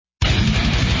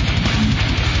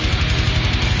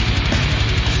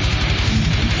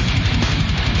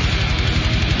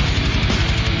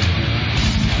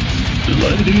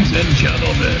and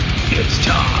gentlemen, it's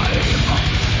time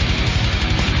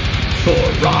for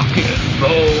Rock and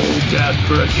Roll Death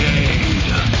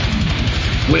Brigade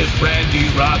with Randy,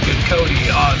 Rock, and Cody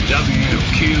on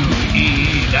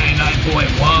WQEE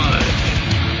 99.1.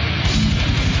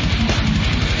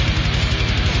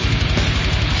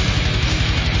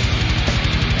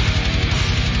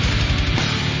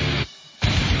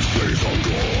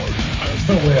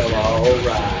 Well,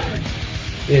 alright.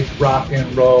 It's Rock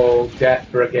and Roll Death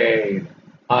Brigade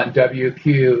on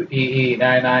WQEE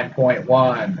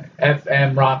 99.1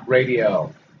 FM Rock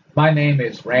Radio. My name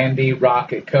is Randy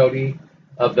Rocket Cody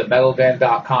of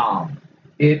themetalden.com.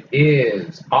 It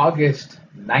is August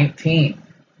 19th,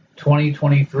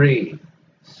 2023,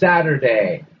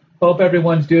 Saturday. Hope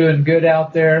everyone's doing good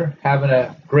out there, having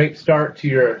a great start to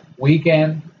your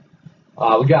weekend.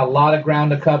 We got a lot of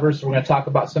ground to cover, so we're going to talk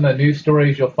about some of the news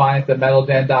stories you'll find at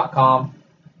themetalden.com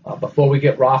before we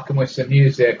get rocking with some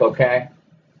music, okay?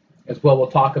 As well,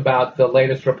 we'll talk about the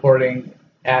latest reporting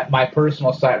at my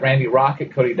personal site,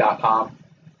 randyrocketcody.com,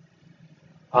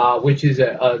 which is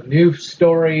a new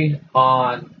story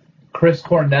on Chris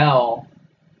Cornell,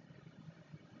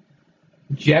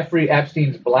 Jeffrey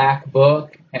Epstein's Black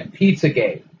Book, and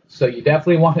PIZZAGATE. So you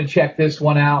definitely want to check this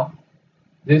one out.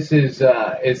 This is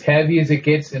as heavy as it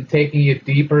gets and taking you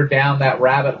deeper down that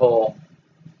rabbit hole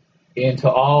into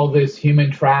all this human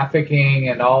trafficking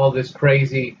and all this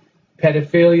crazy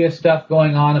pedophilia stuff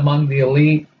going on among the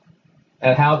elite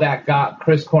and how that got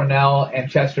Chris Cornell and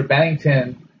Chester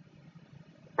Bennington,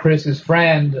 Chris's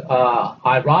friend,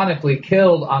 ironically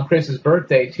killed on Chris's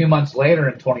birthday 2 months later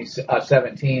in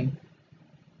 2017.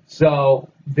 So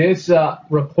this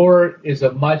report is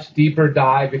a much deeper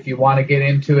dive. If you want to get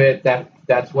into it,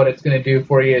 that's what it's going to do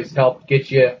for you, is help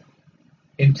get you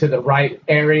into the right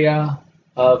area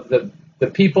of the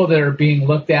people that are being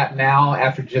looked at now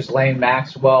after Ghislaine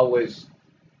Maxwell was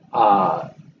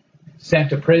sent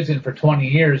to prison for 20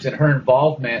 years in her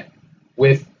involvement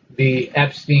with the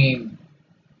Epstein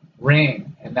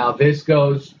ring. And now this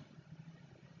goes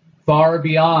far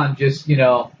beyond just,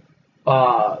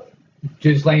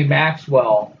 Ghislaine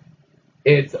Maxwell.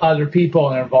 It's other people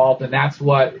that are involved, and that's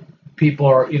what people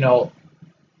are,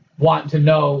 wanting to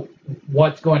know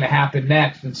what's going to happen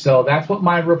next. And so that's what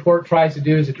my report tries to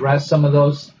do, is address some of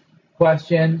those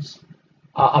questions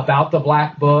about the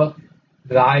Black Book.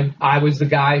 That I was the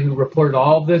guy who reported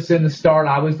all of this in the start.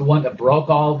 I was the one that broke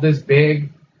all of this big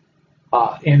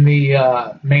in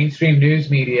the mainstream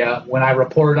news media when I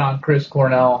reported on Chris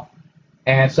Cornell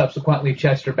and subsequently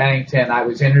Chester Bennington. I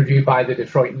was interviewed by the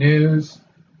Detroit News.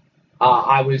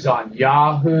 I was on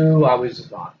Yahoo. I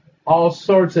was on all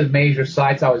sorts of major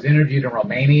sites. I was interviewed in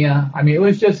Romania. I mean, it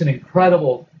was just an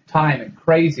incredible time and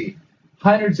crazy.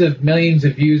 Hundreds of millions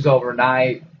of views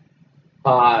overnight,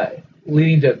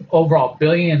 leading to overall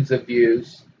billions of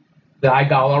views that I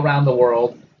got all around the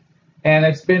world. And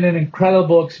it's been an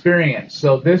incredible experience.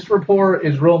 So this report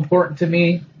is real important to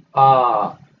me.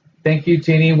 Thank you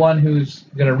to anyone who's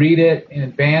going to read it in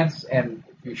advance, and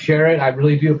if you share it, I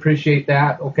really do appreciate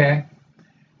that, okay?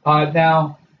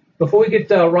 Now, before we get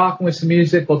rocking with some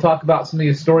music, we'll talk about some of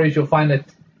the stories you'll find at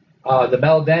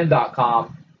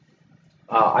themetalden.com.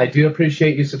 I do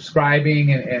appreciate you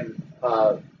subscribing and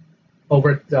over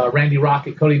at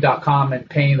randyrocketcody.com and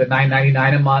paying the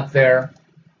 $9.99 a month there.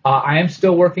 I am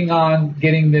still working on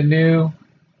getting the new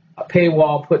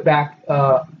paywall put back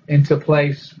into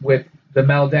place with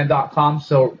themetalden.com,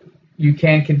 so you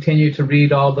can continue to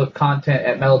read all the content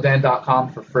at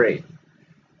metalden.com for free.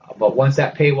 But once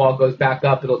that paywall goes back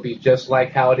up, it'll be just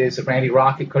like how it is at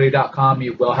randyrocketcody.com.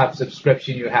 You will have a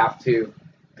subscription you have to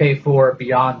pay for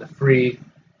beyond the free,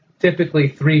 typically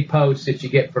 3 posts that you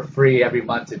get for free every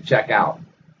month at checkout.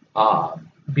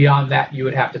 Beyond that, you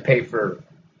would have to pay for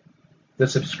the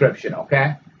subscription,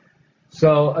 okay?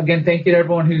 So, again, thank you to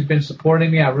everyone who's been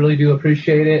supporting me. I really do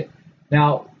appreciate it.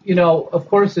 Now, of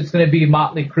course, it's going to be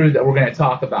Motley Crue that we're going to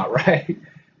talk about, right?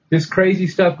 This crazy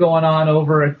stuff going on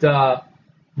over at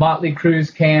Motley Crue's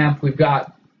camp. We've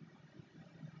got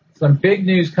some big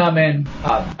news coming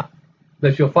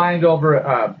that you'll find over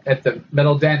at the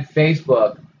Metal Den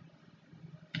Facebook.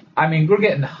 I mean, we're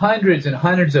getting hundreds and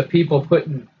hundreds of people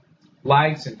putting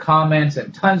likes and comments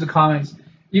and tons of comments.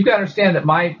 You've got to understand that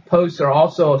my posts are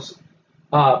also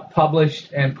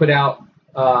published and put out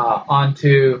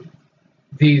onto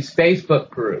these Facebook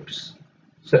groups.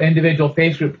 So individual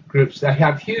Facebook groups that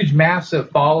have huge, massive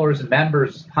followers and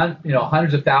members,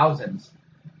 hundreds of thousands,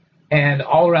 and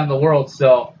all around the world.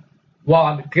 So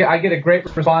while I get a great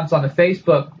response on the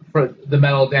Facebook for the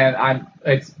Metal Den,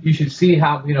 you should see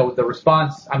how, the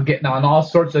response I'm getting on all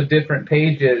sorts of different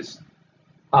pages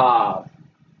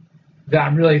that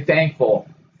I'm really thankful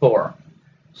for.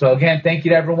 So again, thank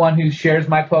you to everyone who shares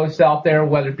my posts out there,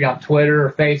 whether it be on Twitter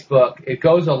or Facebook. It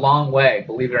goes a long way,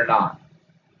 believe it or not.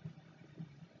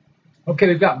 Okay,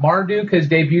 we've got Marduk has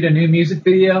debuted a new music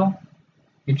video.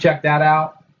 You can check that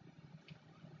out.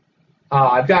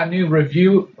 I've got a new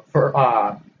review for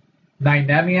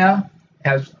Nynemia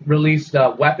has released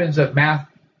Weapons of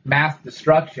Mass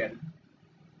Destruction.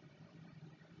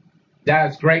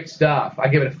 That is great stuff. I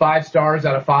give it 5 stars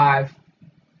out of 5.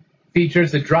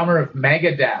 Features the drummer of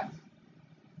Megadeth,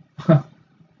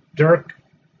 Dirk.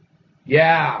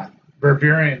 Yeah,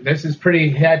 Verburian. This is pretty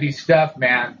heavy stuff,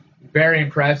 man. Very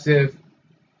impressive.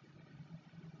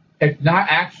 It's not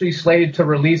actually slated to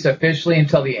release officially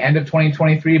until the end of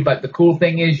 2023, but the cool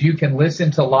thing is you can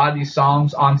listen to a lot of these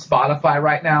songs on Spotify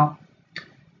right now.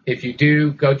 If you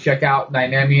do, go check out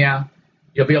Nynemia.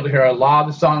 You'll be able to hear a lot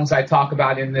of the songs I talk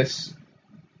about in this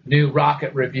new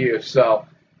Rocket review. So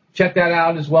check that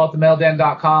out as well at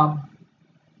themetalden.com.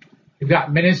 We've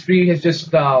got Ministry has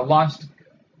just launched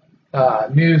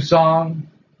a new song,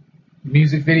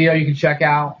 music video you can check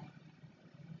out.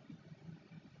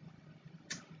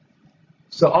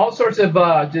 So all sorts of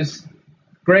just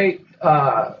great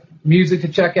music to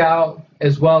check out,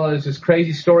 as well as just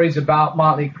crazy stories about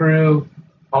Motley Crue,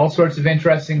 all sorts of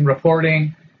interesting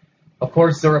reporting. Of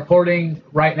course, the reporting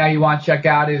right now you want to check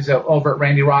out is over at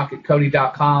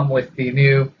randyrocketcody.com with the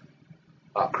new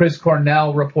Chris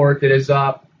Cornell report that is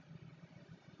up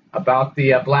about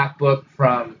the black book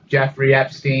from Jeffrey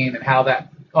Epstein and how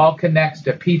that all connects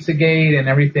to PIZZAGATE and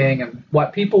everything. And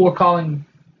what people were calling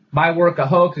my work a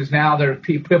hoax is now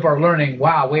people are learning,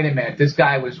 wow, wait a minute, this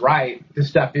guy was right. This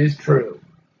stuff is true.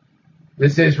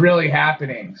 This is really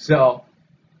happening. So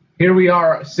here we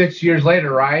are 6 years later,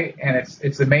 right? And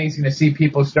it's amazing to see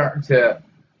people starting to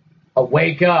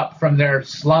wake up from their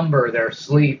slumber, their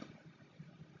sleep.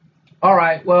 All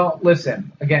right, well,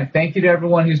 listen, again, thank you to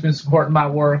everyone who's been supporting my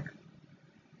work.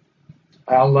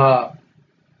 I'll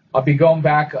be going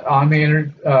back on the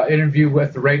interview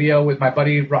with the radio with my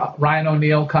buddy Ryan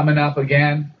O'Neill coming up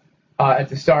again at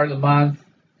the start of the month,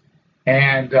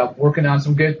 and working on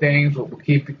some good things. We'll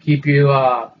keep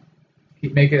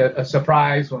make it a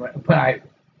surprise when I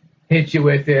hit you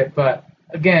with it. But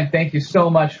again, thank you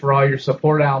so much for all your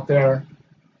support out there.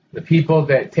 The people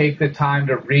that take the time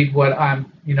to read what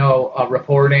I'm,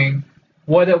 reporting,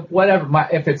 whatever,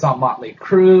 if it's on Motley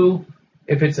Crue,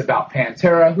 if it's about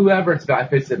Pantera, whoever it's about,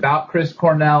 if it's about Chris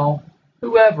Cornell,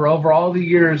 whoever, over all the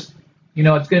years,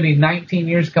 it's going to be 19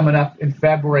 years coming up in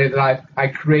February that I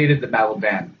created the Metal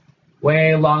Den,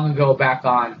 way long ago back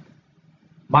on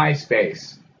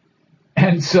MySpace.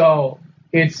 And so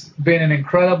it's been an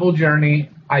incredible journey.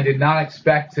 I did not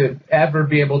expect to ever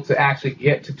be able to actually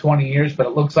get to 20 years, but it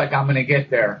looks like I'm going to get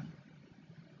there.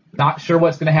 Not sure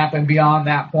what's going to happen beyond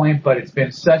that point, but it's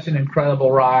been such an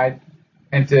incredible ride.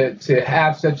 And to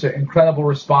have such an incredible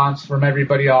response from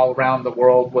everybody all around the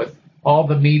world with all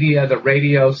the media, the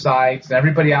radio sites, and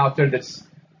everybody out there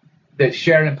that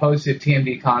shared and posted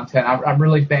TMD content. I'm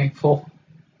really thankful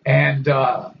and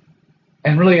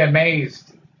really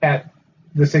amazed at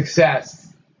the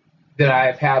success that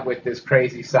I've had with this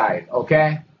crazy site.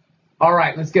 Okay? All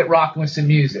right, let's get rocking with some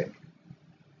music.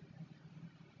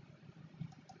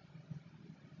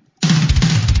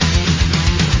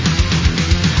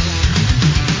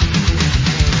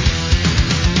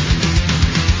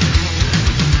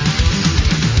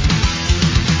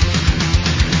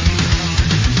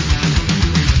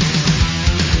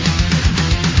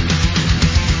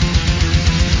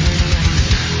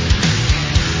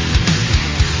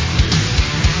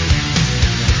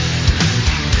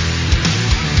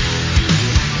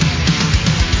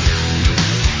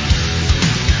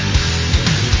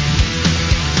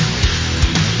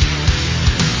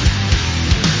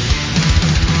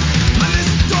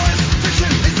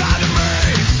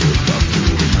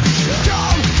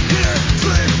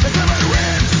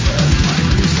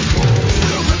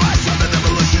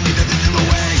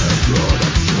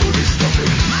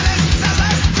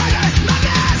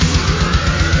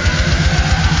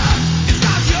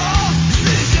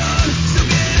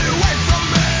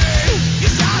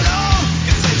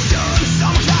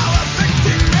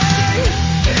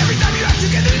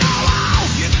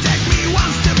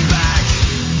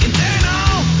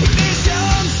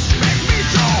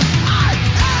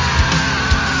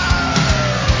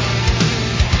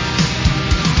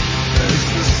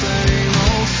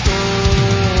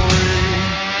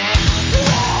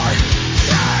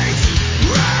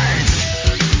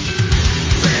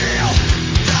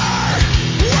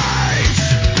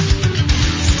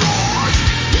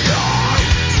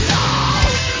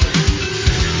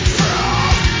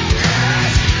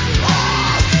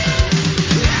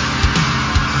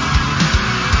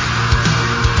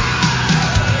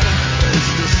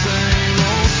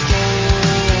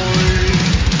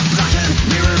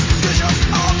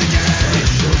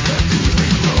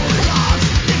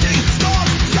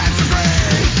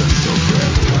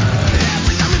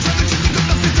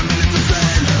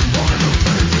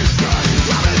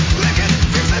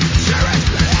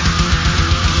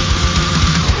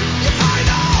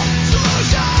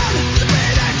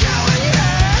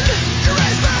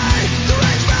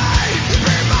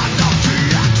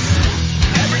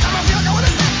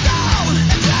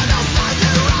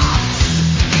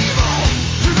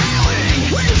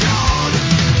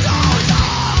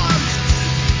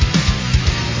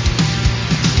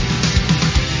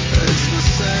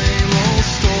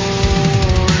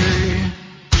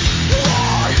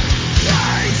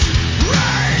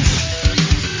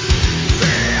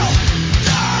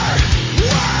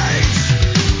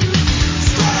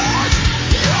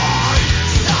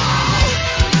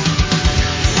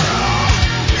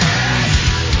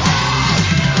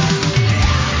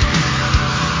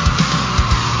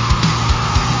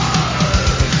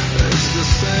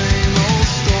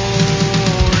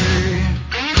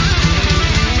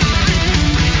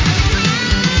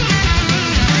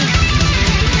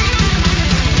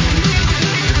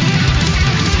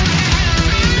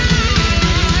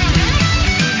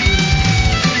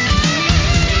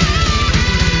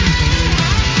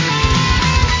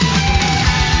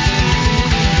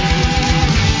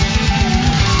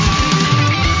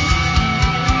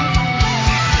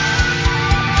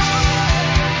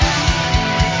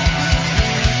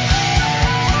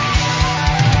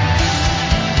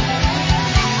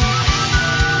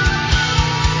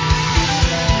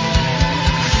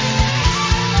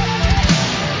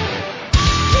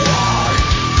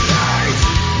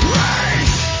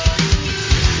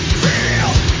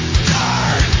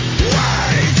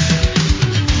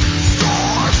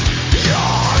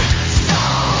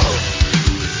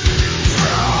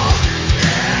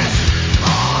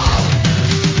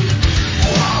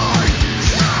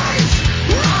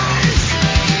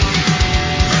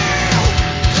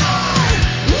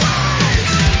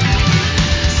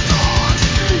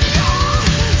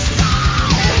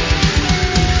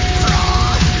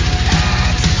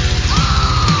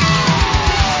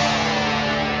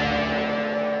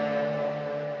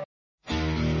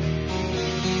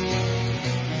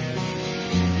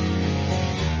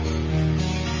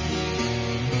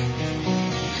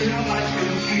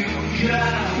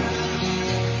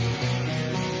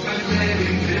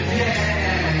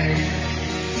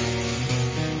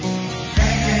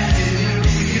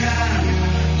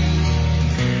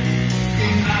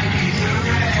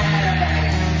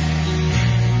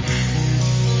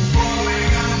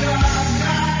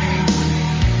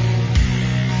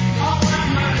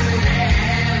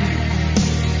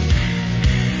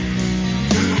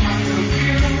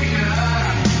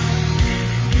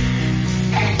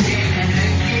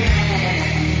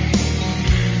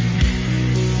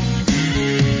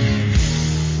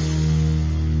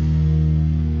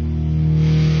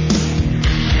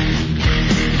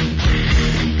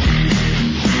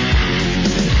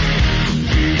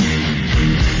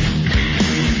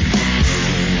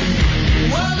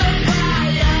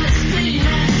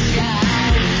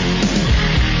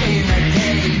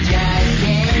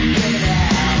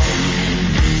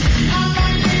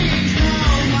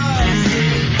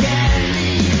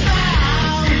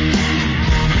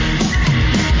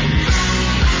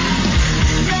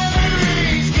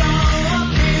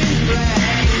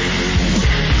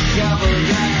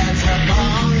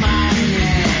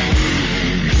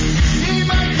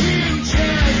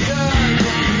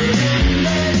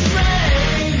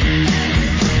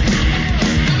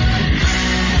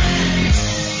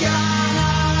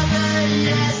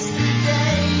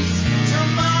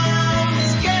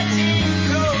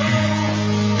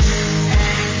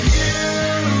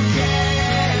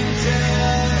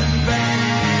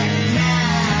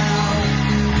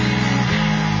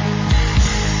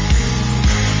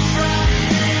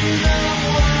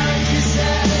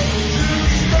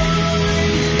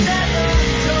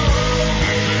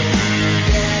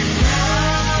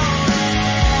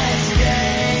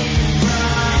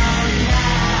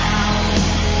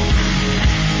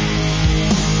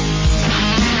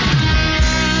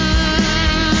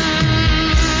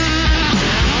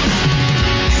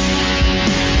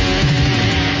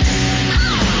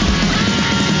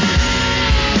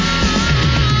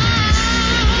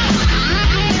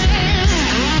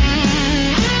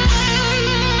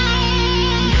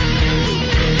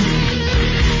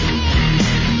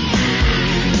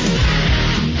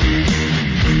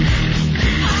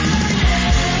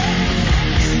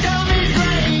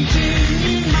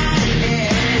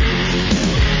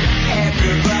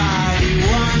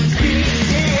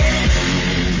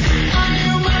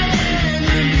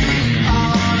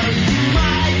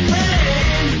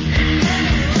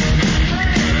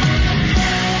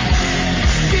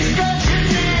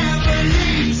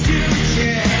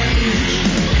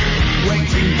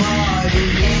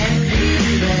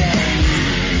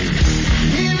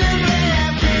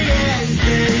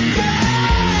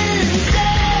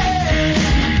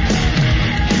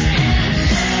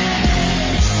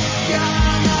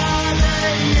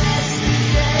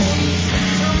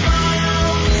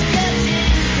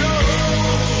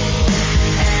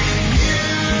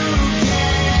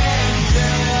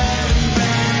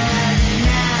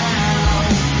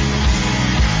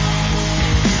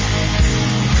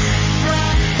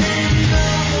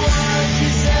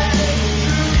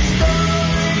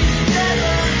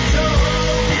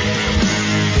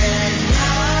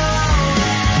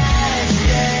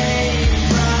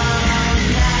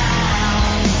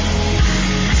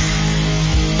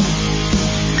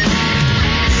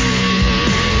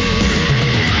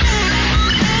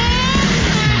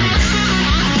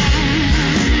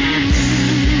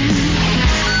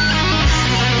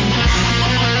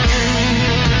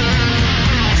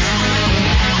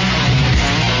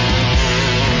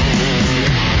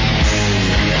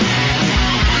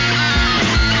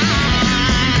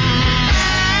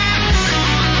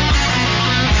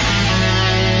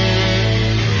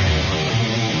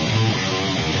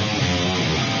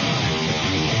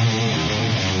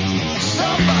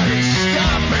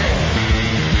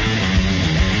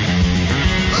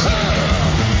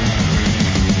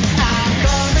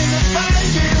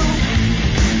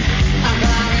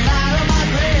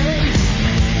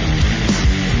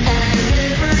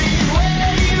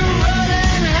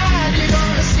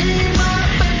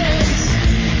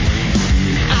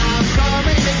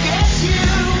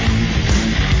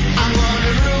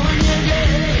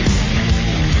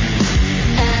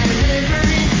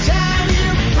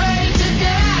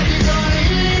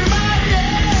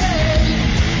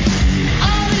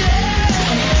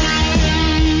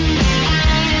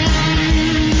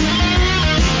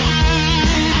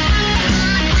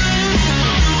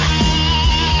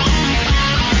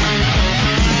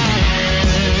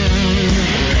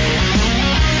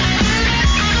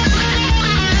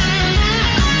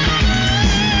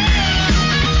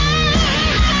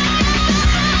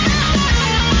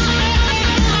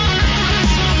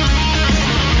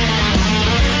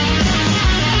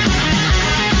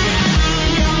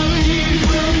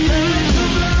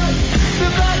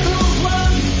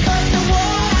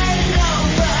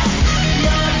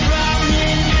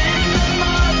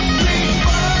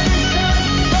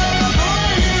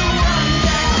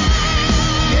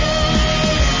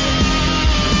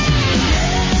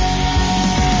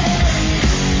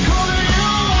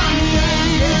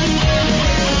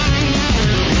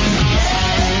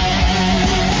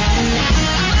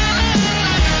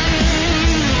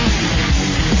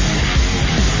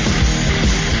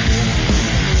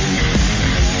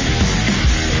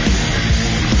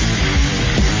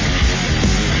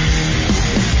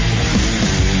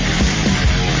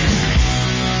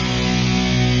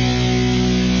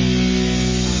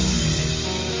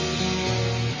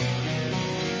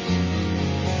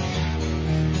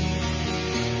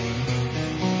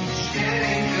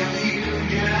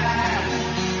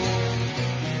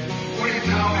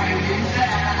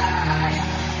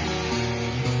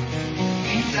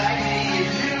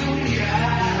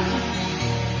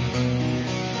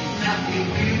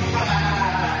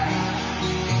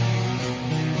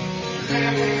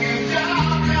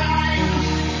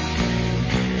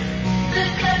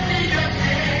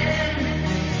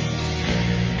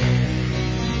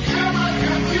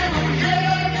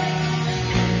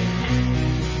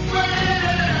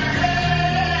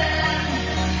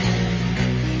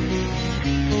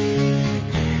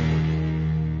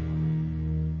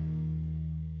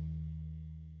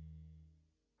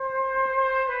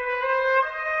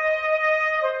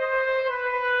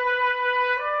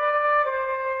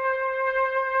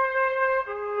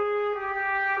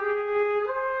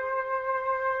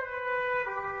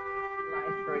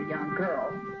 For a young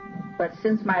girl, but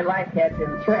since my life had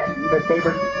been threatened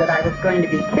that I was going to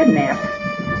be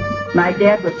kidnapped, my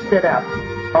dad would sit up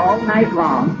all night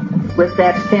long with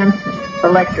that fence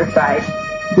electrified,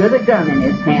 with a gun in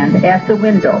his hand at the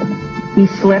window. He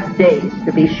slept days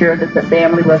to be sure that the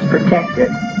family was protected.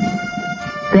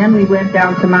 Then we went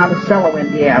down to Monticello,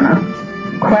 Indiana,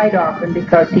 quite often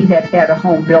because he had had a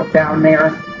home built down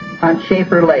there on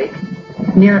Schaefer Lake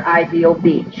near Ideal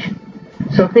Beach.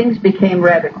 So things became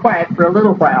rather quiet for a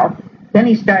little while. Then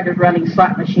he started running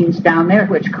slot machines down there,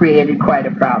 which created quite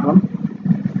a problem.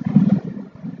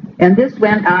 And this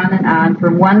went on and on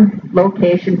from one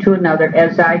location to another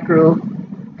as I grew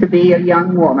to be a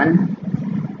young woman.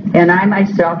 And I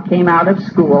myself came out of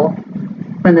school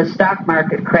when the stock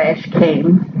market crash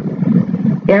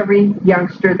came. Every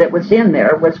youngster that was in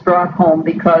there was brought home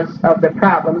because of the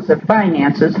problems of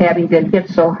finances having been hit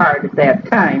so hard at that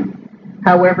time.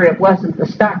 However, it wasn't the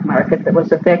stock market that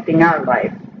was affecting our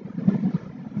life.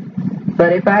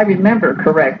 But if I remember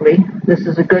correctly, this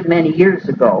is a good many years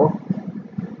ago,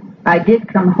 I did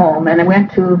come home and I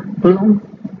went to Bloom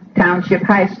Township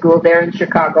High School there in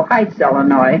Chicago Heights,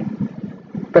 Illinois.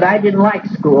 But I didn't like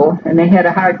school, and they had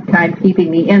a hard time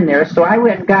keeping me in there, so I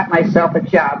went and got myself a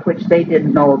job, which they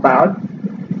didn't know about.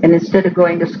 And instead of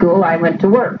going to school, I went to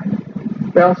work.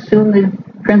 Well, soon the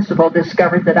principal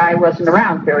discovered that I wasn't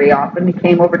around very often. He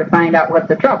came over to find out what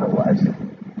the trouble was.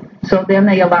 So then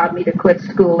they allowed me to quit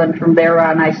school, and from there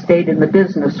on I stayed in the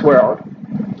business world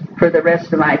for the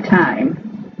rest of my time.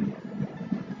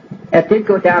 I did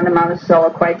go down to Monticello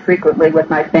quite frequently with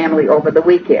my family over the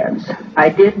weekends. I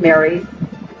did marry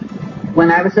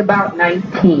when I was about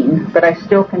 19, but I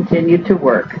still continued to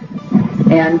work.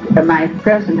 And my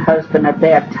present husband at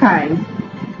that time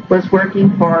was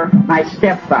working for my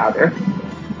stepfather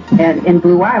and in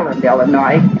Blue Island,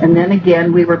 Illinois, and then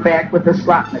again we were back with the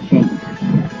slot machines.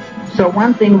 So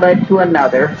one thing led to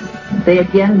another. They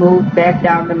again moved back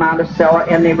down to Monticello,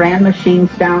 and they ran machines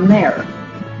down there.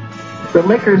 The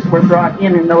liquors were brought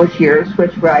in those years,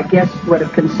 which were, I guess, would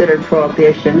have considered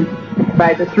prohibition,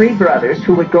 by the three brothers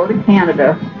who would go to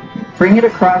Canada, bring it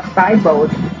across by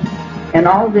boat, and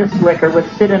all this liquor would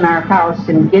sit in our house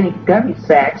in gummy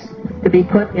sacks to be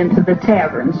put into the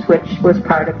taverns, which was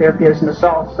part of their business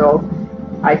also.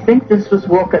 I think this was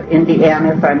Wolcott,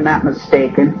 Indiana, if I'm not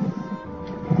mistaken.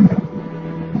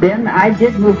 Then I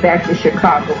did move back to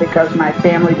Chicago because my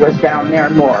family was down there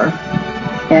more.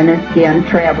 And again,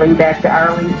 traveling back to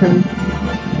Arlington,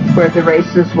 where the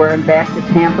races were, and back to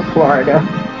Tampa, Florida.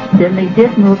 Then they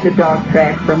did move the dog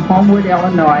track from Homewood,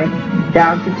 Illinois,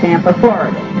 down to Tampa,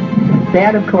 Florida.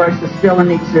 That, of course, is still in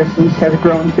existence, has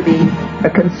grown to be a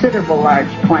considerable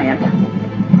large plant.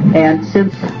 And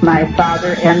since my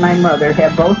father and my mother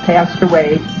have both passed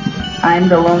away, I'm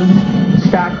the lone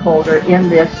stockholder in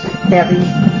this, having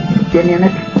been in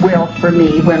a will for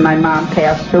me when my mom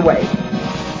passed away.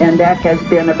 And that has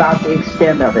been about the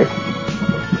extent of it.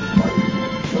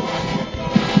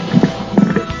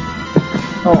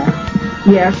 Oh,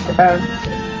 yes.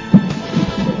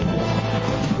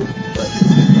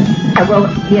 Well,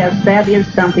 yes, that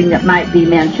is something that might be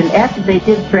mentioned. After they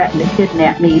did threaten to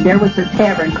kidnap me, there was a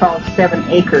tavern called 7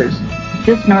 Acres,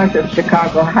 just north of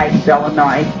Chicago Heights,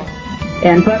 Illinois.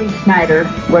 And Buddy Snyder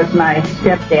was my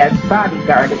stepdad's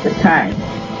bodyguard at the time.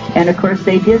 And, of course,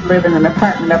 they did live in an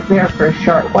apartment up there for a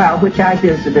short while, which I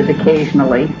visited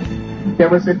occasionally. There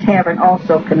was a tavern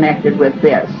also connected with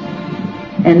this.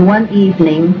 And one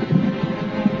evening,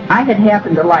 I had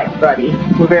happened to like Buddy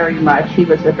very much. He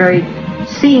was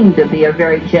seemed to be a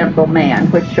very gentle man,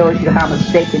 which shows you how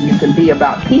mistaken you can be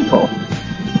about people.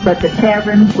 But the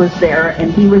tavern was there,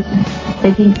 and he was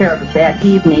taking care of it that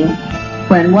evening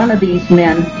when one of these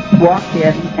men walked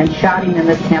in and shot him in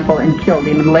the temple and killed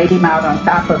him and laid him out on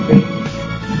top of the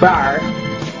bar.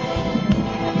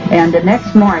 And the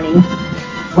next morning,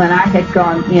 when I had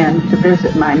gone in to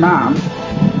visit my mom,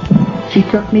 she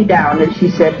took me down and she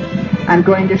said, I'm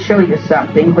going to show you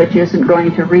something which isn't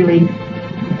going to really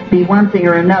be one thing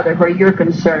or another where you're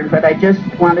concerned, but I just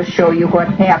want to show you what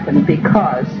happened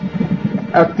because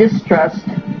of distrust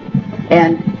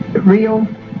and real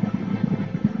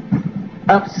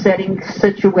upsetting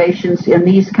situations in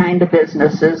these kind of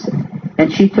businesses.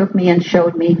 And she took me and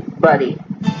showed me Buddy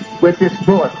with this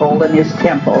bullet hole in his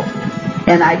temple.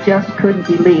 And I just couldn't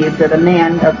believe that a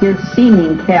man of his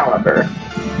seeming caliber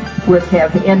would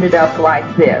have ended up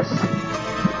like this.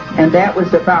 And that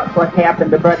was about what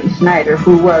happened to Buddy Snyder,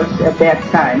 who was at that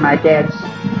time my dad's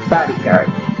bodyguard.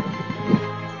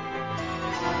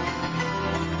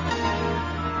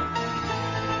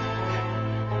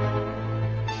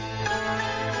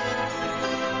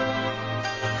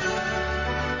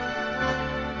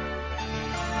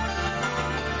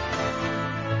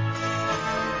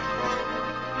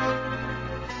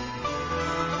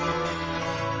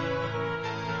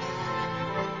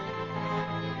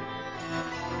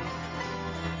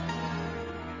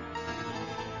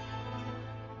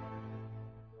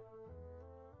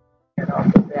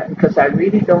 Off of that because I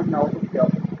really don't know who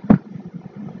killed him.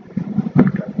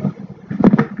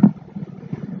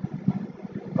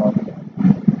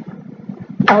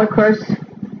 Well, of course,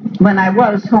 when I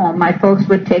was home, my folks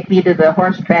would take me to the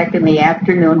horse track in the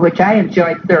afternoon, which I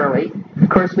enjoyed thoroughly. Of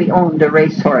course, we owned a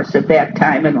racehorse at that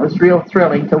time, and it was real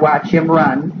thrilling to watch him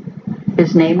run.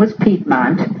 His name was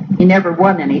Piedmont. He never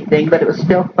won anything, but it was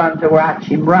still fun to watch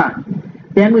him run.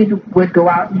 Then we would go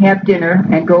out and have dinner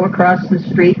and go across the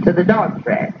street to the dog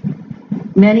track.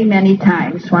 Many, many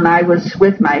times when I was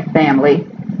with my family,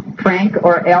 Frank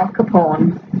or Al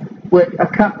Capone would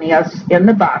accompany us in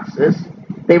the boxes.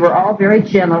 They were all very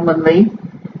gentlemanly.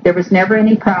 There was never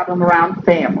any problem around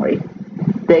family.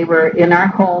 They were in our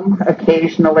home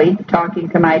occasionally talking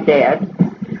to my dad.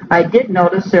 I did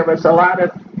notice there was a lot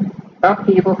of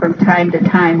upheaval from time to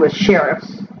time with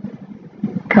sheriffs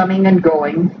coming and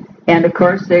going. And of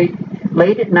course,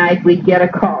 late at night, we'd get a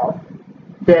call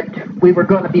that we were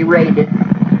going to be raided.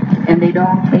 And they'd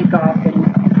all take off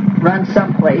and run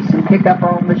someplace and pick up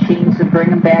all machines and bring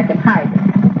them back and hide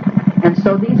them. And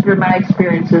so these were my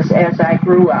experiences as I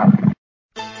grew up.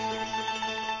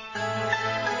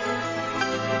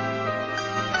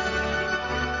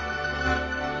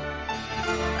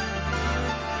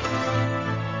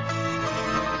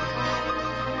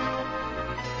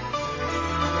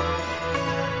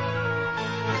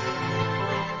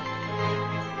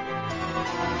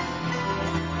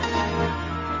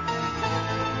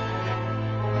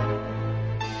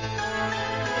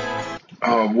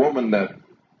 A woman that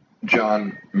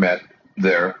John met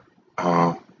there,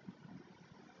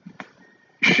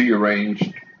 she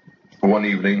arranged one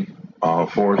evening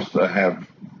for us to have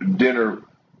dinner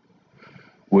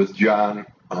with John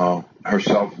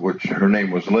herself, which her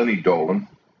name was Lenny Dolan,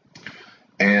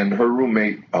 and her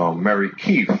roommate Mary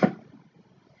Keefe,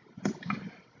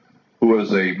 who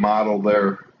was a model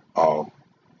there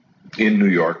in New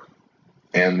York,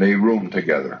 and they roomed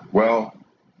together. Well,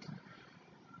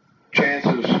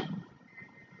 chances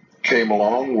came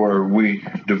along where we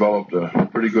developed a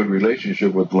pretty good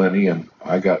relationship with Lenny, and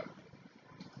I got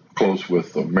close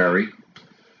with Mary.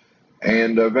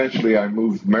 And eventually I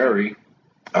moved Mary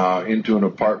into an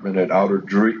apartment at Outer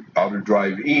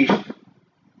Drive East,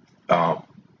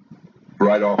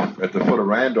 right off at the foot of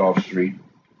Randolph Street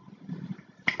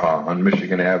on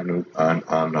Michigan Avenue on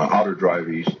Outer Drive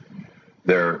East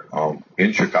there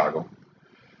in Chicago.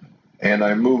 And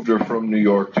I moved her from New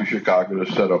York to Chicago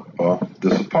to set up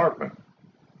this apartment.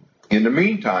 In the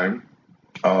meantime,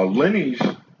 Lenny's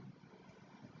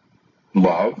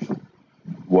love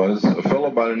was a fellow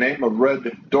by the name of Red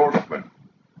Dorfman,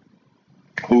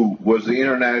 who was the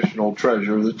international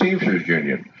treasurer of the Teamsters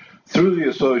Union. Through the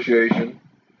association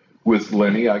with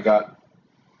Lenny, I got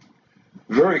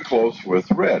very close with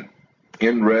Red.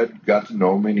 And Red got to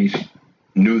know me, and he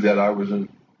knew that I was in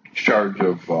charge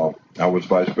of, I was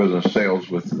vice president of sales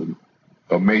with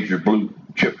a major blue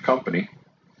chip company,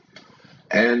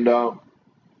 and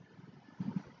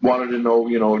wanted to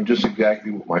know, just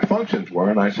exactly what my functions were.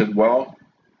 And I said, well,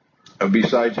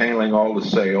 besides handling all the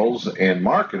sales and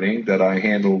marketing, that I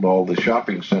handled all the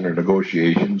shopping center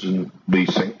negotiations and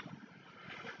leasing.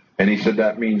 And he said,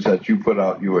 that means that you put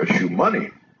out USU money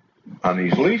on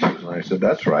these leases. And I said,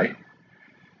 that's right.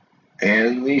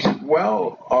 And he said,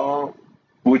 well,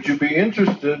 would you be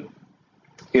interested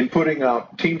in putting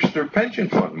out Teamster pension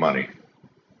fund money?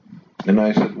 And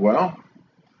I said, well,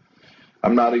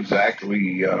 I'm not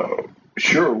exactly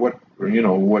sure what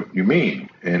you mean.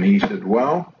 And he said,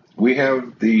 well, we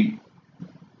have the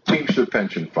Teamster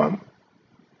pension fund,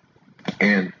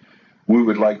 and we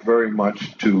would like very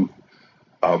much to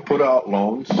put out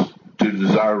loans to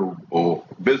desirable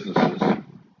businesses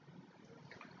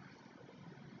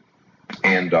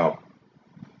And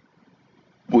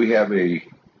we have a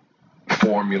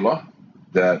formula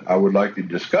that I would like to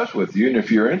discuss with you. And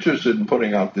if you're interested in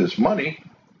putting out this money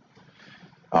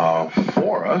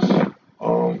for us,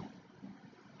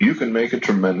 you can make a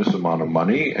tremendous amount of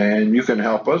money, and you can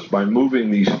help us by moving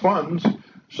these funds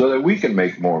so that we can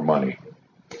make more money.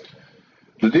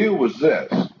 The deal was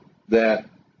this, that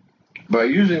by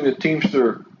using the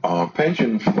Teamster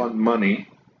pension fund money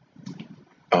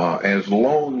as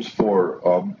loans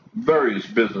for various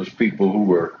business people who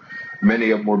were, many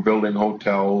of them were building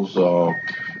hotels,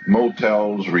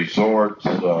 motels, resorts.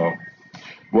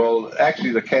 Well,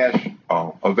 actually the cash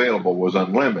available was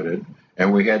unlimited,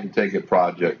 and we had to take it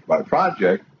project by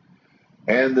project.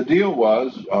 And the deal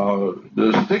was,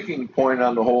 the sticking point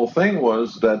on the whole thing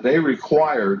was that they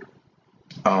required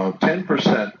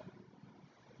 10%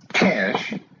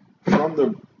 cash from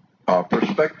the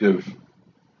prospective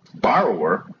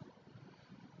borrower,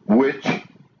 which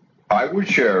I would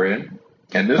share in,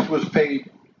 and this was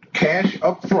paid cash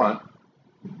up front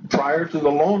prior to the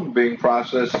loan being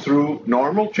processed through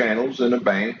normal channels in a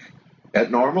bank at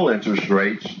normal interest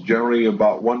rates, generally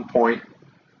about 1 point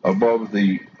above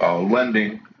the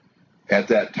lending at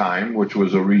that time, which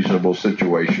was a reasonable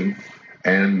situation,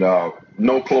 and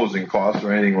no closing costs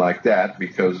or anything like that,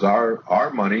 because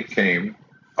our money came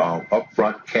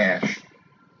upfront cash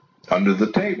under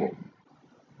the table.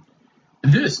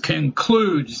 This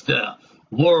concludes the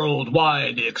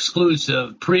worldwide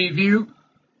exclusive preview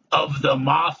of the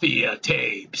Mafia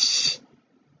tapes.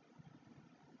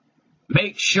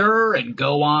 Make sure and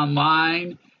go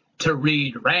online to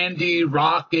read Randy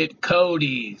Rocket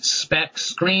Cody's spec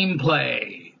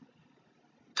screenplay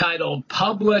titled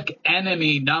Public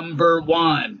Enemy Number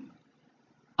 1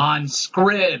 on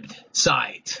Scribd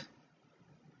site.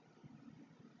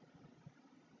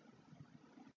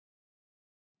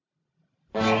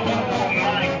 Oh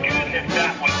my goodness,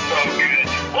 that was so good.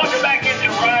 Welcome back into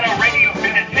Rhino Radio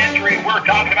Vintage Century. We're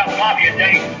talking about the Mafia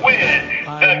days with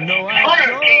the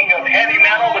true king of heavy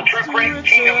metal, the true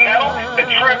king of metal, the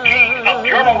true king of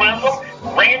journalism,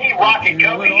 Randy Rocket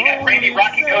Cody at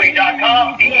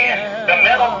RandyRocketCody.com and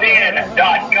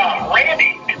TheMetalDen.com.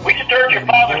 Randy, we just heard your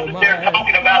father sit there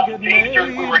talking about the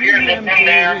Teamsters. We were hearing this in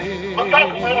there. Let's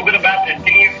talk a little bit about this.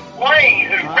 Can you explain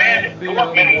who Red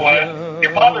Dorfman was?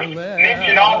 Your father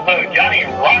mentioned also Johnny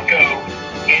Rocco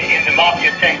in the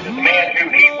Mafia Texas, the man who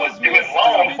he was doing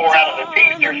loans for out of the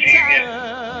Teamsters Union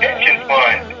pension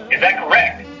fund. Is that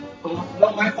correct?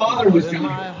 No, my father was Johnny.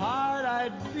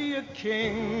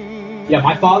 Yeah,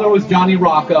 my father was Johnny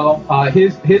Rocco.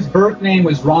 His birth name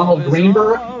was Ronald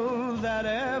Greenberg,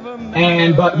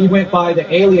 but he went by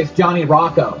the alias Johnny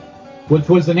Rocco, which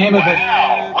was the name of it.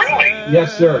 Wow, really?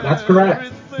 Yes, sir, that's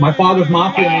correct. My father's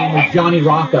mafia name was Johnny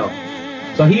Rocco.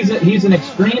 So he's an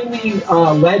extremely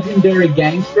legendary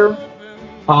gangster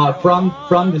from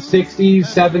the 60s,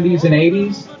 70s, and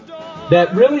 80s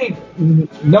that really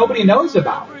nobody knows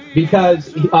about,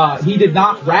 because he did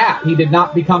not rap. He did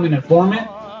not become an informant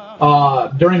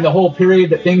during the whole period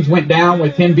that things went down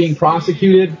with him being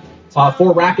prosecuted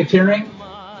for racketeering.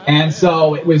 And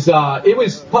so it was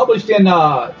published in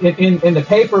the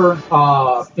paper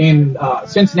in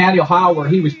Cincinnati, Ohio, where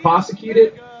he was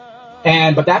prosecuted.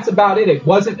 But that's about it. It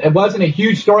wasn't a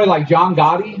huge story like John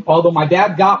Gotti, although my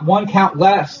dad got one count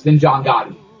less than John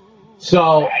Gotti.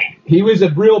 So he was a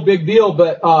real big deal.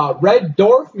 But Red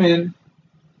Dorfman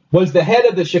was the head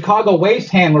of the Chicago Waste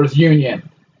Handlers Union,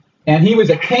 and he was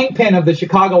a kingpin of the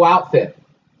Chicago outfit.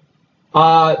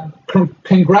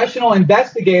 Congressional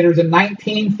investigators in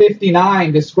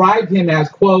 1959 described him as,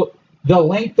 quote, the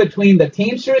link between the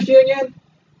Teamsters Union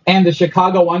and the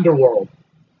Chicago underworld,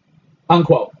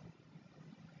 unquote.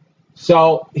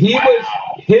 So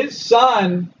his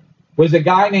son was a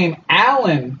guy named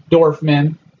Alan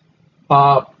Dorfman,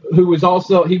 who was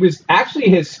actually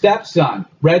his stepson,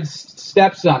 Red's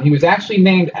stepson. He was actually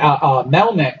named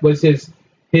Melnick, was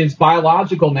his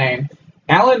biological name.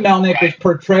 Alan Melnick was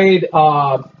portrayed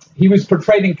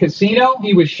in Casino.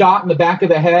 He was shot in the back of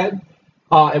the head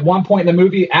at one point in the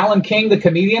movie. Alan King, the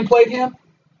comedian, played him.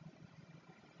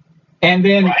 And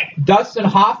then Dustin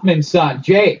Hoffman's son,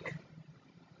 Jake,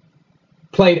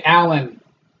 played Alan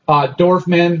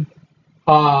Dorfman,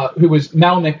 who was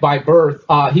Melnick by birth.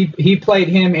 He played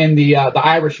him in the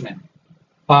Irishman,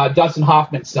 Dustin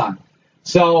Hoffman's son.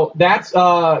 So that's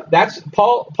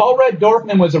Paul Red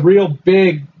Dorfman was a real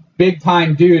big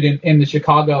time dude in the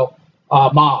Chicago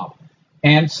mob.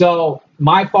 And so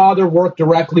my father worked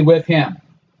directly with him.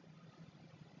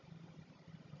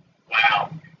 Wow.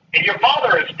 And your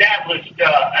father established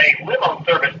a limo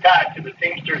service tied to the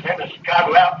Teamsters and the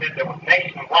Chicago outfit that was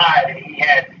nationwide, and he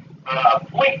had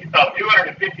fleet of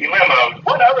 250 limos.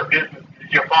 What other business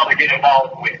did your father get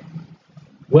involved with?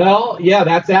 Well, yeah,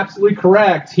 that's absolutely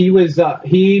correct. He was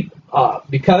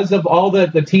because of all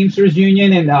the Teamsters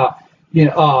Union and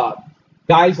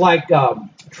guys like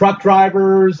truck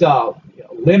drivers,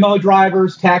 limo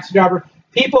drivers, taxi drivers,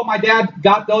 people. My dad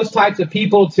got those types of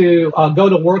people to go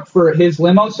to work for his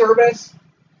limo service.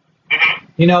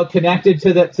 Connected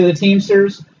to the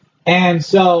Teamsters, and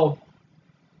so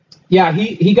yeah,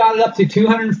 he got it up to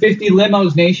 250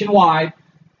 limos nationwide.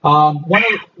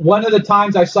 One of the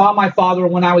times I saw my father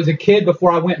when I was a kid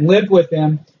before I went and lived with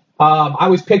him, I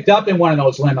was picked up in one of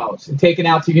those limos and taken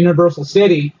out to Universal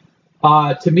City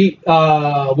to meet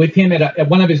with him at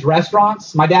one of his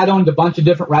restaurants. My dad owned a bunch of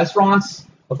different restaurants,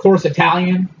 of course,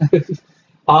 Italian,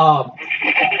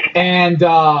 and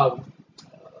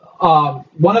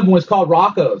one of them was called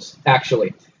Rocco's,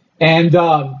 actually, and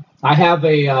I have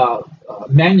a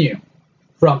menu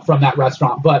from that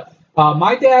restaurant, but.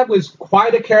 My dad was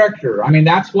quite a character. I mean,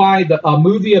 that's why a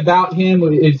movie about him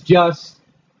is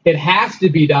it has to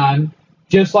be done,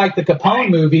 just like the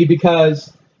Capone movie,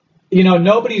 because,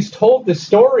 nobody's told the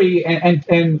story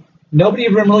and nobody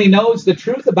even really knows the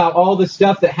truth about all the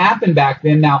stuff that happened back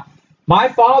then. Now, my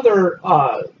father,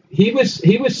 he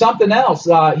was something else.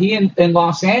 He in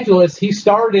Los Angeles, he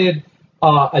started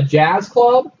a jazz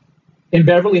club in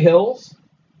Beverly Hills.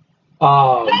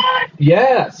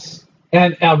 Yes.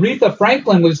 And Aretha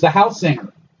Franklin was the house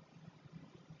singer.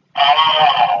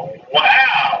 Oh,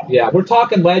 wow. Yeah, we're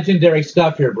talking legendary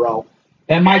stuff here, bro.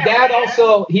 And my dad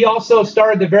also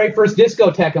started the very first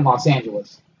discotheque in Los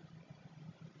Angeles.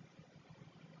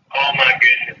 Oh, my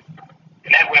goodness.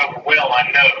 And that went over well,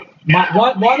 I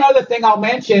know. One other thing I'll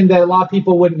mention that a lot of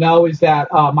people wouldn't know is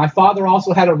that my father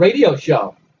also had a radio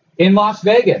show in Las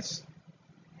Vegas.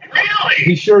 Really?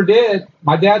 He sure did.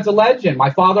 My dad's a legend. My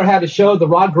father had a show, the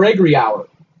Rod Gregory Hour,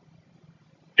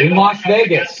 in Las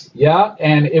Vegas. Yeah,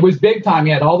 and it was big time.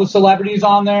 He had all the celebrities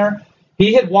on there.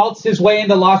 He had waltzed his way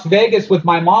into Las Vegas with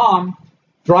my mom,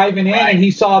 driving in, and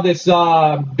he saw this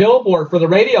billboard for the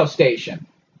radio station.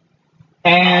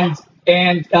 And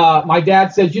my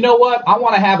dad says, you know what? I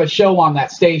want to have a show on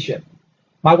that station.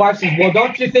 My wife says, well,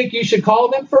 don't you think you should call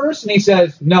them first? And he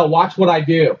says, no, watch what I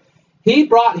do. He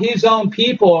brought his own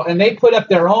people, and they put up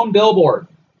their own billboard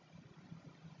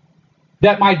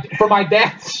for my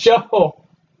dad's show.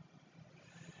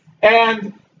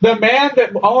 And the man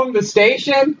that owned the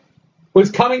station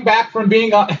was coming back from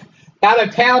being out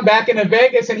of town back into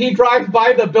Vegas, and he drives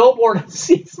by the billboard and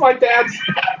sees my dad's.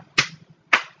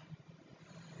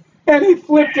 And he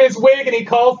flipped his wig, and he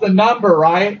calls the number,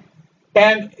 right?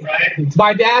 And it's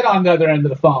my dad on the other end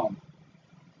of the phone,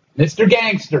 Mr.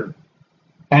 Gangster.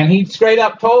 And he straight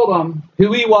up told him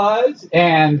who he was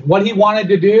and what he wanted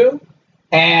to do.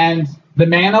 And the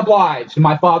man obliged.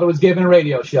 My father was given a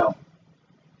radio show.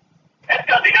 That's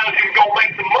because he knows he was going to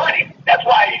make some money. That's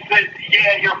why he said,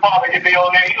 yeah, your father could be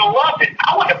on there. He loved it.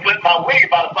 I wouldn't have flipped my wig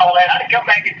if I saw that. I'd have come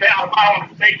back in town if I was on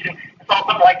the station and saw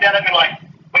something like that. I'd been like,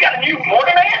 we got a new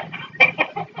morning man?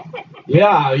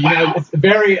 Yeah, it's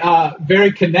very,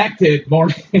 very connected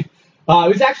morning. It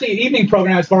was actually an evening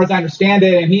program, as far as I understand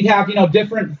it, and he'd have,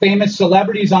 different famous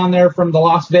celebrities on there from the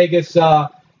Las Vegas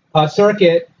circuit. Yeah,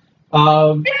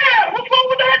 what's wrong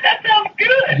with that? That sounds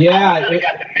good. Yeah,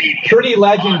 pretty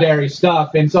legendary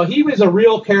stuff. And so he was a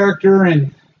real character,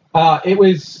 and it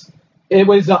was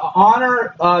an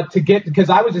honor to get, because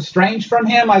I was estranged from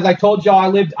him. As I told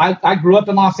y'all, I grew up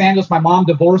in Los Angeles. My mom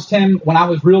divorced him when I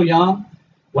was real young.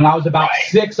 When I was about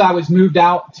 6, I was moved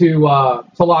out to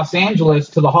Los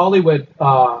Angeles, to the Hollywood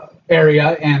area,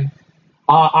 and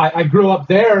I grew up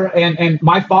there. And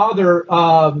my father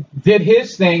did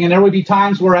his thing, and there would be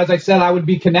times where, as I said, I would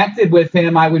be connected with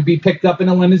him. I would be picked up in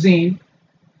a limousine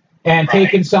and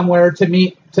taken somewhere to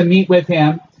meet with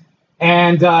him.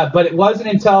 And but it wasn't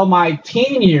until my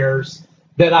teen years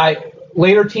that I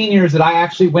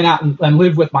actually went out and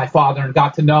lived with my father and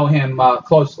got to know him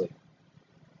closely.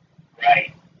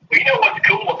 Right. Well, you know what's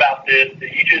cool about this?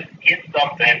 That you just hit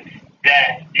something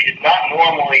that is not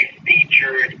normally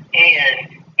featured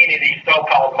in any of these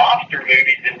so-called monster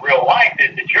movies in real life.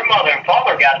 Is that your mother and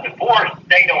father got divorced,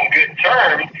 stayed on good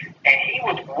terms, and he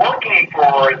was working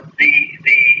for the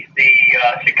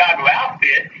Chicago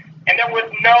outfit, and there was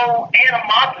no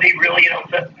animosity really,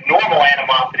 normal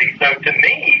animosity. So to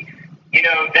me,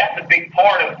 that's a big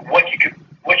part of what you could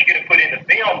have put in the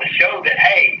film to show that,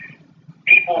 hey,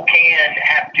 people can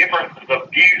have differences of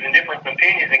views and different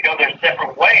opinions and go their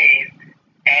separate ways,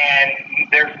 and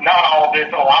there's not all this,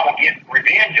 I'm going to get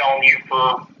revenge on you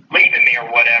for leaving me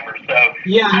or whatever. So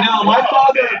yeah, no, my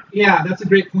father. Yeah, that's a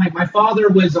great point. My father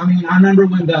was. I mean, I remember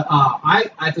when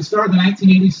at the start of the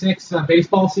 1986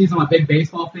 baseball season, I'm a big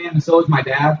baseball fan, and so was my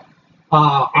dad.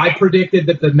 I predicted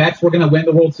that the Mets were going to win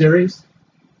the World Series.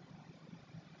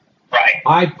 Right.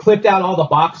 I clipped out all the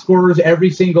box scores every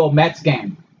single Mets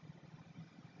game.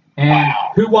 And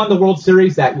who won the World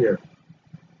Series that year?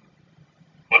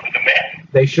 Was it the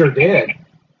Mets? They sure did.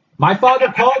 My father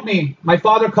called me. My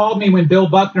father called me when Bill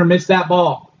Buckner missed that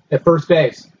ball at first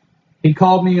base. He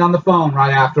called me on the phone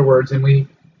right afterwards, and we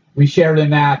shared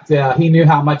in that. He knew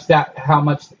how much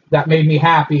that made me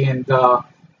happy, and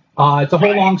it's a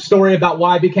whole long story about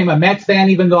why I became a Mets fan,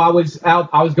 even though I was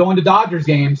going to Dodgers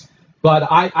games. But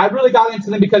I really got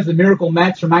into them because the Miracle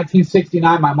Mets from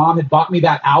 1969. My mom had bought me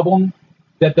that album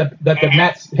that the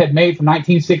Mets had made from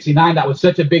 1969. That was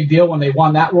such a big deal when they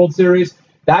won that World Series.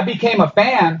 I became a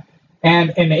fan,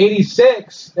 and in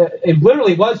 '86, it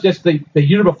literally was just the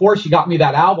year before she got me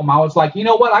that album. I was like, you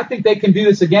know what? I think they can do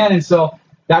this again, and so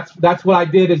that's what I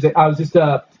did. Is I was just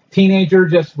a teenager,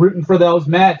 just rooting for those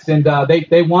Mets, and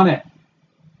they won it.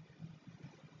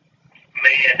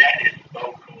 Man, that is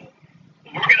so cool.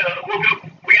 We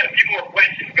got a few more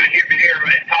questions. We're going to hear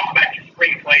and talk about your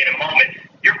screenplay in a moment.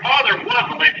 Your father was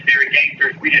a legendary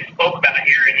gangster, as we just spoke about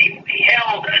here, and he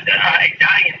held a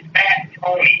dying Fat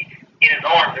Tony in his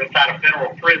arms inside a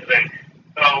federal prison.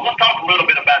 So let's talk a little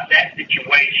bit about that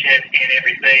situation and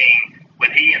everything with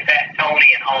he and Fat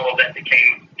Tony and all of that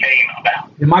came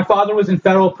about. And my father was in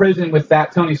federal prison with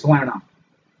Fat Tony Salerno.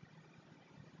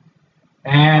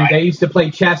 And they used to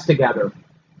play chess together.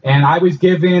 And I was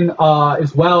given,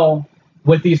 as well,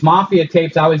 with these Mafia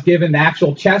tapes, I was given the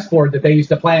actual chessboard that they used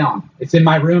to play on. It's in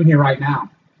my room here right now,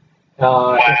 in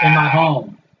my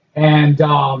home. And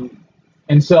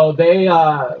so they,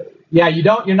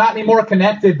 you're not any more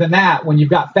connected than that when you've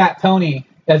got Fat Tony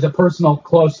as a personal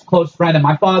close friend. And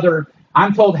my father,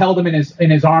 I'm told, held him in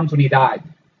his arms when he died.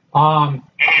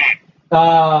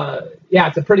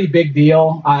 It's a pretty big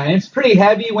deal. And it's pretty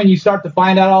heavy when you start to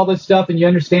find out all this stuff and you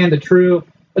understand the true.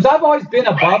 Because I've always been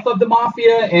a buff of the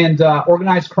Mafia and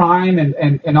organized crime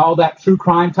and all that true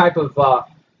crime type of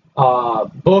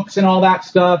books and all that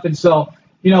stuff. And so,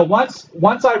 once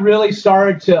I really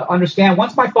started to understand,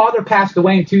 once my father passed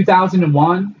away in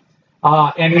 2001,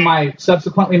 and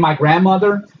subsequently my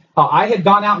grandmother, I had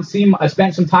gone out and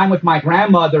spent some time with my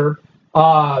grandmother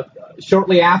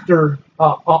shortly after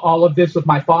all of this with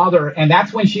my father, and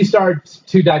that's when she started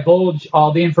to divulge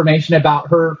all the information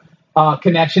about her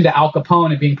connection to Al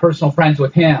Capone and being personal friends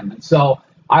with him. And so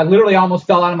I literally almost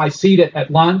fell out of my seat at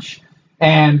lunch,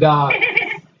 and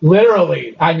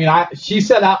literally, she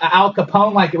said Al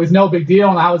Capone like it was no big deal,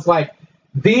 and I was like,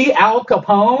 the Al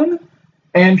Capone?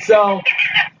 And so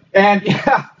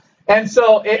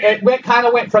it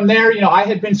went from there. I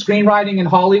had been screenwriting in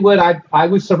Hollywood. I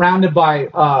was surrounded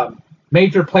by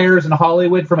major players in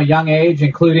Hollywood from a young age,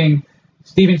 including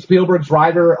Steven Spielberg's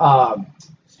writer,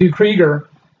 Stu Krieger,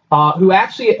 who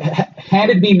actually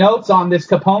handed me notes on this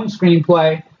Capone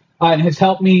screenplay and has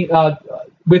helped me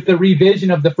with the revision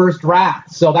of the first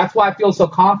draft. So that's why I feel so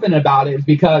confident about it, is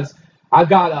because I've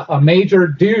got a major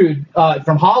dude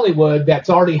from Hollywood that's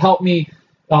already helped me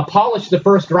polish the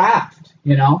first draft,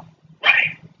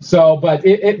 So, but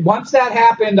once that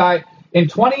happened, in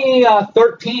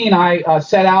 2013, I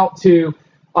set out to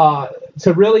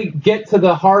really get to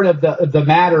the heart of the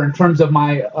matter in terms of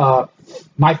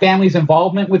my family's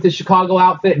involvement with the Chicago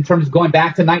outfit, in terms of going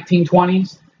back to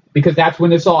 1920s, because that's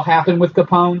when this all happened with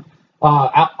Capone.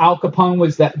 Al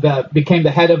Capone became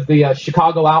the head of the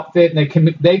Chicago outfit, and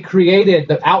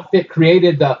the outfit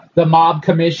created the mob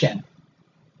commission.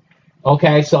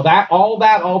 Okay, so all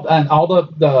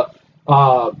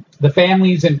the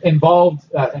families involved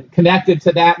and connected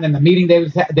to that, and then the meeting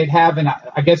they'd have in,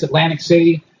 I guess, Atlantic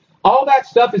City. All that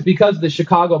stuff is because of the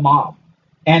Chicago mob.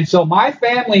 And so my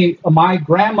family, my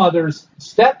grandmother's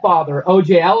stepfather,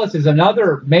 O.J. Ellis, is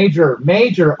another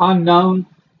major unknown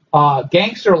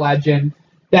gangster legend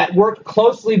that worked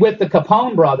closely with the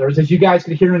Capone brothers, as you guys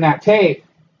could hear in that tape.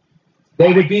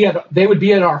 They would be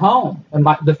at our home,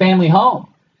 the family home,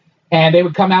 and they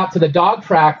would come out to the dog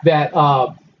track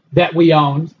that we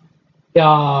owned,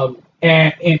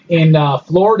 and in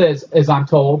Florida, as I'm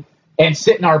told, and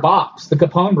sit in our box, the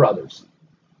Capone brothers.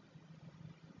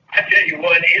 I tell you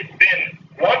what, it's been,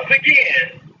 once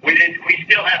again, we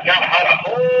still have not had a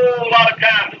whole lot of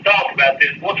time to talk about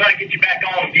this. We'll try to get you back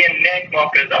on again next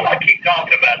month, because I want to keep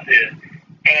talking about this,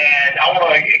 and I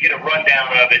want to get a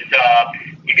rundown of it.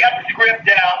 You got the script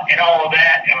out and all of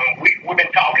that, and we've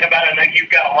been talking about it. I know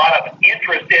you've got a lot of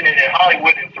interest in it in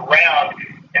Hollywood and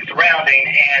surrounding,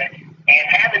 and And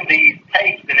having these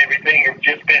tapes and everything have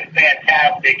just been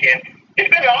fantastic. And it's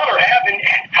been an honor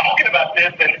talking about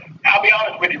this. And I'll be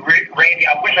honest with you, Randy,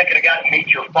 I wish I could have gotten to meet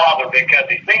your father, because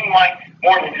he seemed like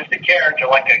more than just a character,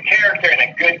 like a character and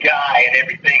a good guy and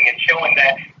everything, and showing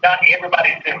that not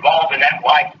everybody that's involved in that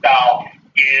lifestyle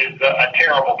is a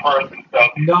terrible person. So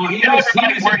no, he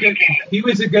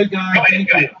was a good guy.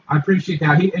 Thank you. I appreciate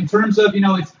that. In terms of,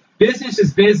 it's business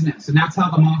is business, and that's how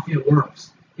the mafia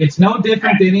works. It's no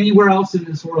different than anywhere else in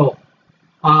this world,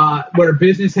 where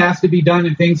business has to be done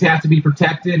and things have to be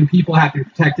protected and people have to be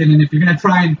protected. And if you're going to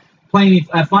try and play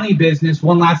a funny business,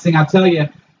 one last thing I'll tell you,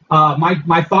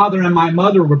 my father and my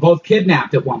mother were both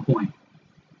kidnapped at one point.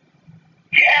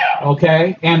 Yeah.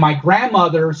 Okay, and my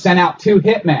grandmother sent out 2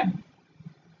 hitmen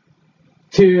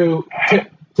to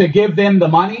give them the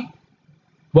money.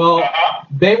 Well,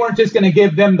 they weren't just going to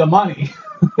give them the money.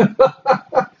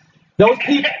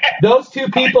 Those 2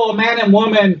 people, a man and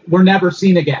woman, were never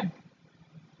seen again.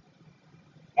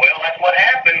 Well, that's what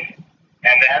happens,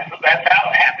 and that's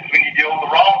how it happens when you deal with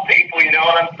the wrong people. You know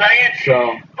what I'm saying?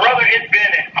 So, brother, it's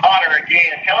been an honor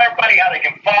again. Tell everybody how they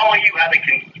can follow you, how they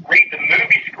can read the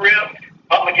movie script,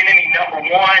 Public Enemy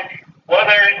 #1. What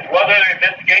other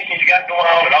investigations you got going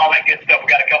on and all that good stuff.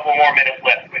 We got a couple more minutes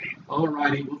left with you. All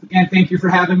righty. Well, again, thank you for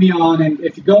having me on. And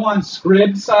if you go on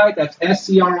Scribd site, that's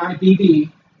SCRIBD,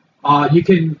 you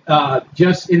can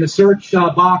just in the search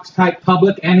box type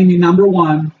Public Enemy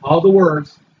 #1, all the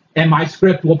words, and my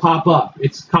script will pop up.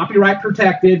 It's copyright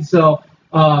protected, so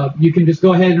you can just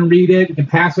go ahead and read it. You can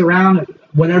pass it around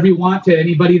whenever you want to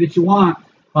anybody that you want,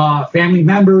 family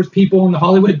members, people in the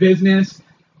Hollywood business.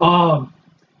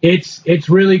 It's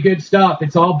really good stuff.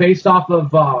 It's all based off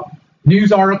of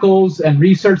news articles and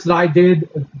research that I did,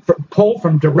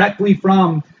 pulled directly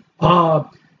from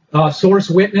source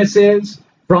witnesses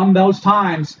from those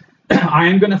times. I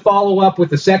am going to follow up with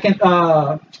the second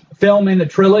film in the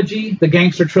trilogy, the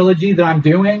gangster trilogy that I'm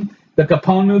doing. The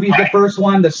Capone movie is the first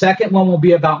one. The second one will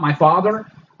be about my father.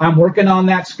 I'm working on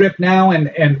that script now,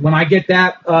 and when I get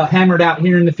that hammered out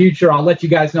here in the future, I'll let you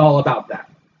guys know all about that.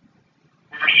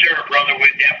 For sure, brother. We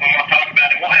definitely want to talk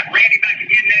about it. We'll have Randy back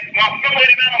again next month. We're going to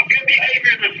let him out on good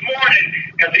behavior this morning,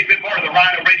 because he's been part of the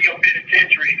Rhino Radio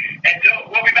Penitentiary. And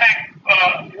we'll be back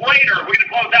later. We're going to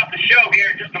close out the show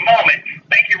here in just a moment.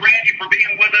 Thank you, Randy, for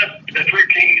being with us, the true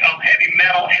king of heavy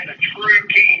metal and the true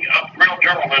king of real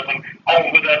journalism, on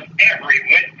with us every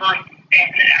first and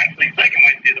actually second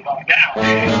Wednesday of the month now.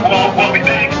 We'll be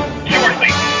back shortly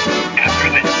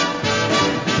after this.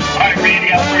 All right,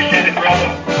 Randy, I appreciate it, brother.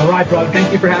 All right, brother.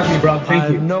 Thank you for having me, brother.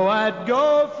 Thank you. I know I'd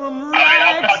go from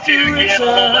I'll talk to you again a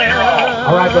little later on.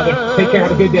 All right, brother. Take care.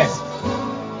 Have a good day.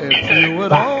 If you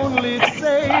would only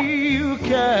say you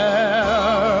care.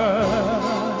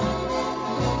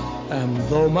 And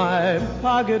though my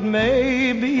pocket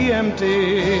may be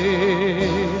empty,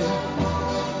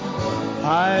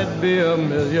 I'd be a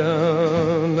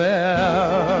millionaire.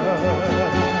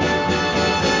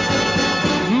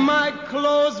 My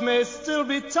clothes may still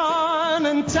be torn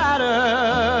and tattered,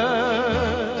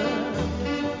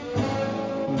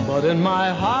 but in my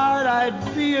heart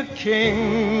I'd be a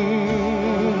king.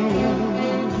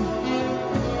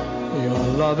 Your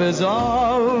love is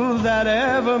all that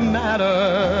ever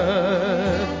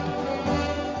mattered.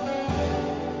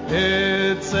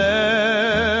 It's